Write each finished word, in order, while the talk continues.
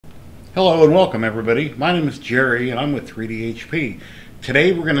Hello and welcome everybody. My name is Jerry and I'm with 3DHP.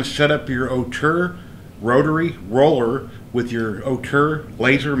 Today we're going to set up your Auteur Rotary Roller with your Auteur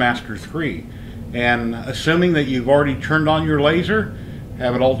Laser Master 3. And assuming that you've already turned on your laser,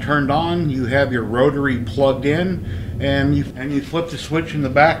 have it all turned on, you have your rotary plugged in, and you flip the switch in the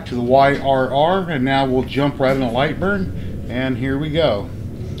back to the YRR, and now we'll jump right into Lightburn, and here we go.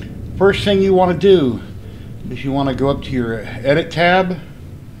 First thing you want to do is you want to go up to your Edit tab,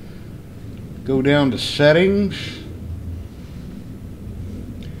 go down to Settings,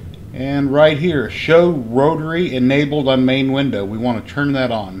 and right here, Show Rotary Enabled on Main Window. We want to turn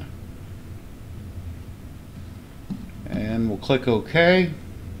that on. And we'll click OK.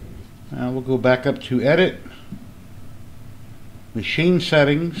 Now we'll go back up to Edit, Machine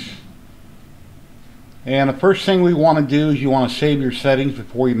Settings, and the first thing we want to do is you want to save your settings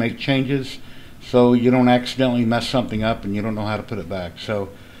before you make changes so you don't accidentally mess something up and you don't know how to put it back. So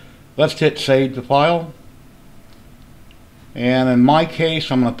let's hit Save the file, and in my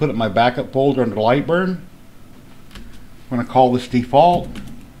case I'm going to put it in my backup folder under Lightburn. I'm going to call this Default.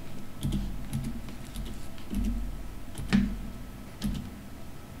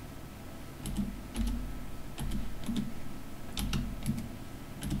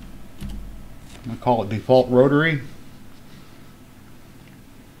 I'm going to call it Default Rotary. I'm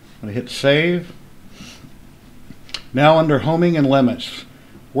going to hit Save. Now under Homing and Limits,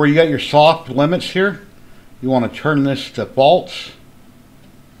 where you got your soft limits here, you want to turn this to false.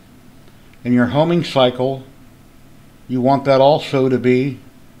 In your homing cycle, you want that also to be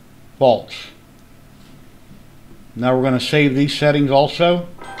false. Now we're going to save these settings also.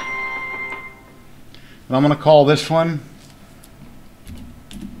 And I'm going to call this one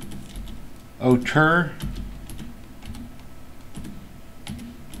Auteur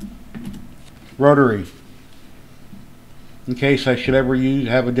Rotary. In case I should ever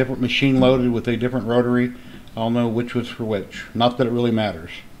have a different machine loaded with a different rotary, I'll know which was for which. Not that it really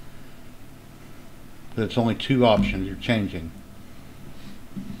matters, but it's only two options you're changing.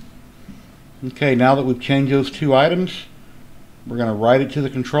 Okay, now that we've changed those two items, we're going to write it to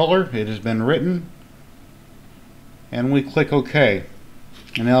the controller. It has been written, and we click OK.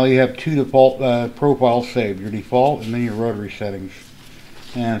 And now you have two default profiles saved, your default and then your rotary settings.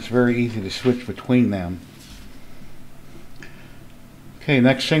 And it's very easy to switch between them. Okay,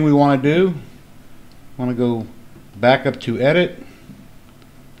 next thing we want to do, want to go back up to Edit,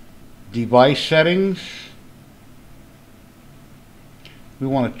 Device Settings. We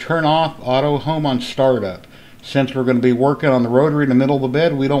want to turn off Auto Home on Startup. Since we're going to be working on the rotary in the middle of the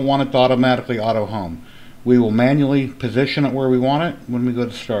bed, we don't want it to automatically auto home. We will manually position it where we want it when we go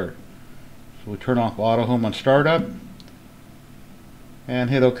to start. So we turn off Auto Home on Startup and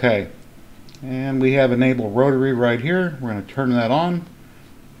hit OK. And we have Enable Rotary right here. We're going to turn that on.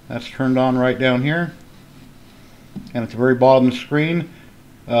 That's turned on right down here. And at the very bottom of the screen,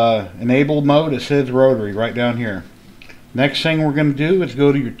 Enable Mode, it says Rotary right down here. Next thing we're going to do is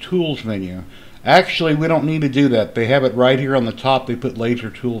go to your Tools menu. Actually, we don't need to do that. They have it right here on the top. They put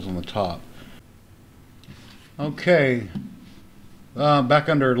Laser Tools on the top. Okay, back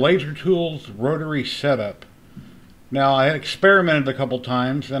under Laser Tools, Rotary Setup. Now I had experimented a couple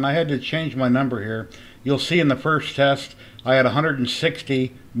times and I had to change my number here. You'll see in the first test I had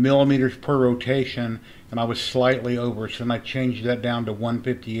 160 millimeters per rotation and I was slightly over, so then I changed that down to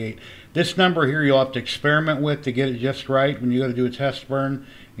 158. This number here you'll have to experiment with to get it just right when you go to do a test burn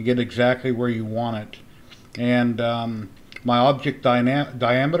and get exactly where you want it. And my object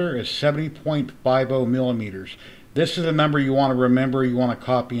diameter is 70.50 millimeters. This is a number you want to remember, you want to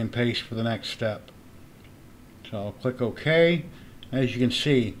copy and paste for the next step. So I'll click OK. As you can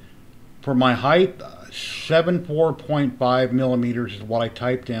see, for my height, 74.5 millimeters is what I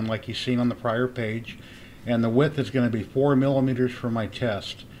typed in, like you've seen on the prior page. And the width is going to be 4 millimeters for my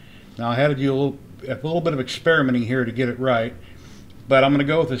test. Now I had to do a little bit of experimenting here to get it right. But I'm going to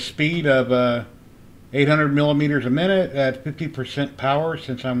go with a speed of 800 millimeters a minute at 50% power.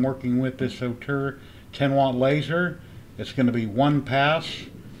 Since I'm working with this Auteur 10 watt laser, it's going to be one pass.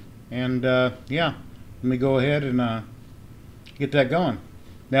 And yeah, let me go ahead and get that going.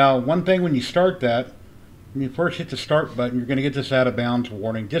 Now one thing when you start that, when you first hit the start button, you're going to get this out of bounds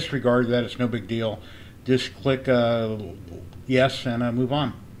warning. Disregard that, it's no big deal. Just click yes and move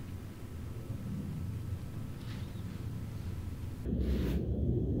on.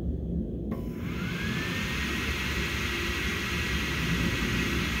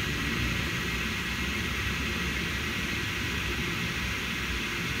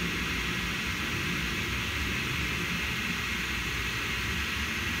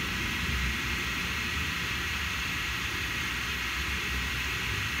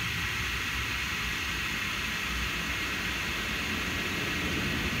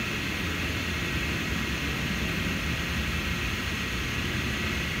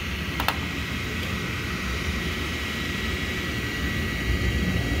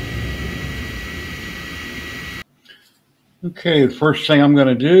 Okay, the first thing I'm going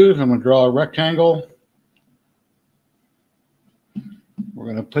to do is I'm going to draw a rectangle. We're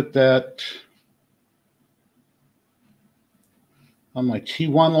going to put that on my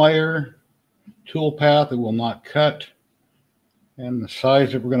T1 layer, toolpath. It will not cut. And the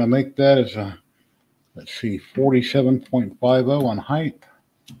size that we're going to make that is a, let's see, 47.50 on height.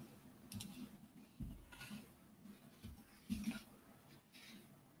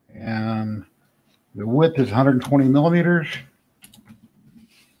 And the width is 120 millimeters.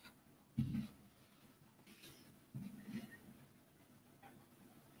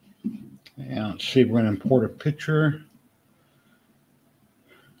 And let's see if we're going to import a picture.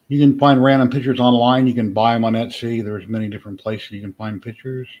 You can find random pictures online. You can buy them on Etsy. There's many different places you can find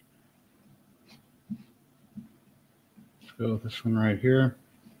pictures. Let's go with this one right here.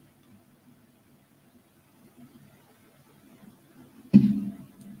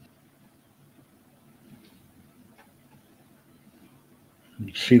 You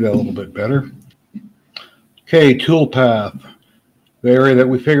can see that a little bit better. Okay, toolpath. The area that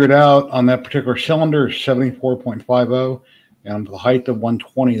we figured out on that particular cylinder is 74.50, and the height of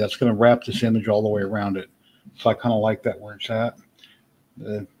 120. That's going to wrap this image all the way around it. So I kind of like that where it's at.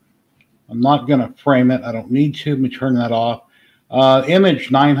 I'm not going to frame it. I don't need to. Let me turn that off. Image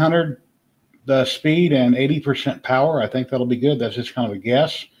 900 speed and 80% power. I think that'll be good. That's just kind of a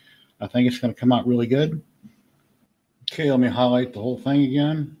guess. I think it's going to come out really good. Okay, let me highlight the whole thing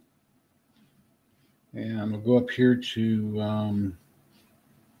again. And we'll go up here to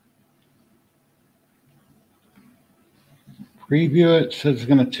preview it. It says it's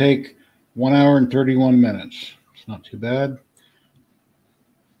going to take 1 hour and 31 minutes. It's not too bad.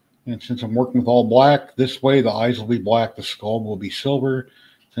 And since I'm working with all black, this way the eyes will be black, the skull will be silver,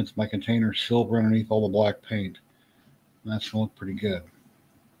 since my container is silver underneath all the black paint. And that's going to look pretty good.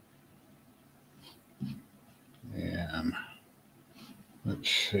 And let's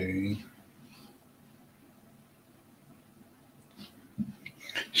see.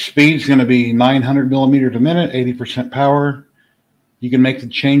 Speed's going to be 900 millimeters a minute, 80% power. You can make the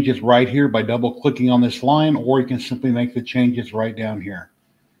changes right here by double clicking on this line, or you can simply make the changes right down here.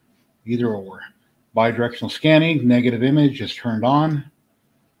 Either or. Bidirectional scanning, negative image is turned on.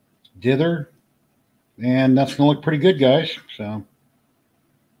 Dither. And that's going to look pretty good, guys. So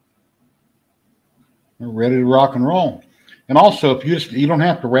we're ready to rock and roll. And also, if you don't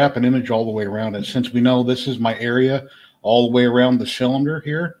have to wrap an image all the way around it, since we know this is my area all the way around the cylinder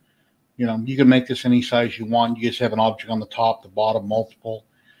here. You know, you can make this any size you want. You just have an object on the top, the bottom, multiple,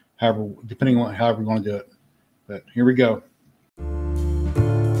 however, depending on however you want to do it. But here we go.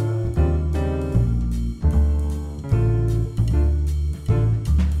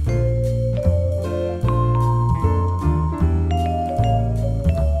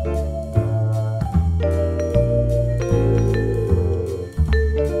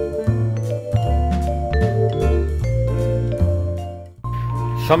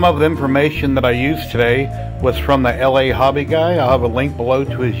 Some of the information that I used today was from the LA Hobby Guy. I'll have a link below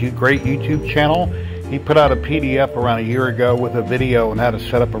to his great YouTube channel. He put out a PDF around a year ago with a video on how to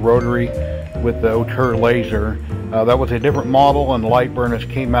set up a rotary with the Rotary laser. That was a different model, and Lightburn has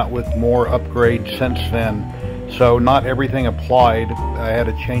came out with more upgrades since then. So not everything applied. I had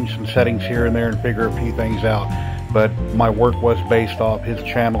to change some settings here and there and figure a few things out. But my work was based off his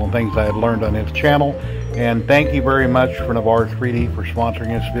channel and things I had learned on his channel. And thank you very much for Navarre 3D for sponsoring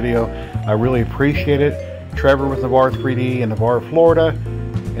this video. I really appreciate it. Trevor with Navarre 3D in Navarre, Florida,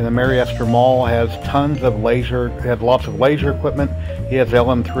 in the Mary Esther Mall, has tons of laser, had lots of laser equipment. He has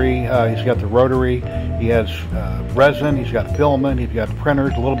LM3, he's got the rotary, he has resin, he's got filament, he's got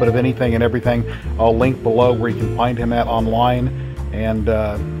printers, a little bit of anything and everything. I'll link below where you can find him at online. And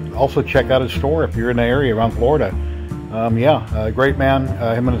also check out his store if you're in the area around Florida. Great man.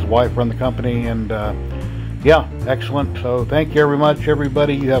 Him and his wife run the company, and yeah, excellent. So thank you very much,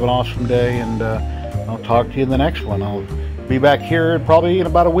 everybody. You have an awesome day, and I'll talk to you in the next one. I'll be back here probably in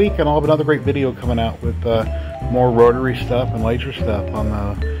about a week, and I'll have another great video coming out with more rotary stuff and laser stuff on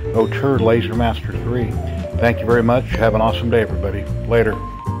the Rotary Laser Master 3. Thank you very much. Have an awesome day, everybody. Later.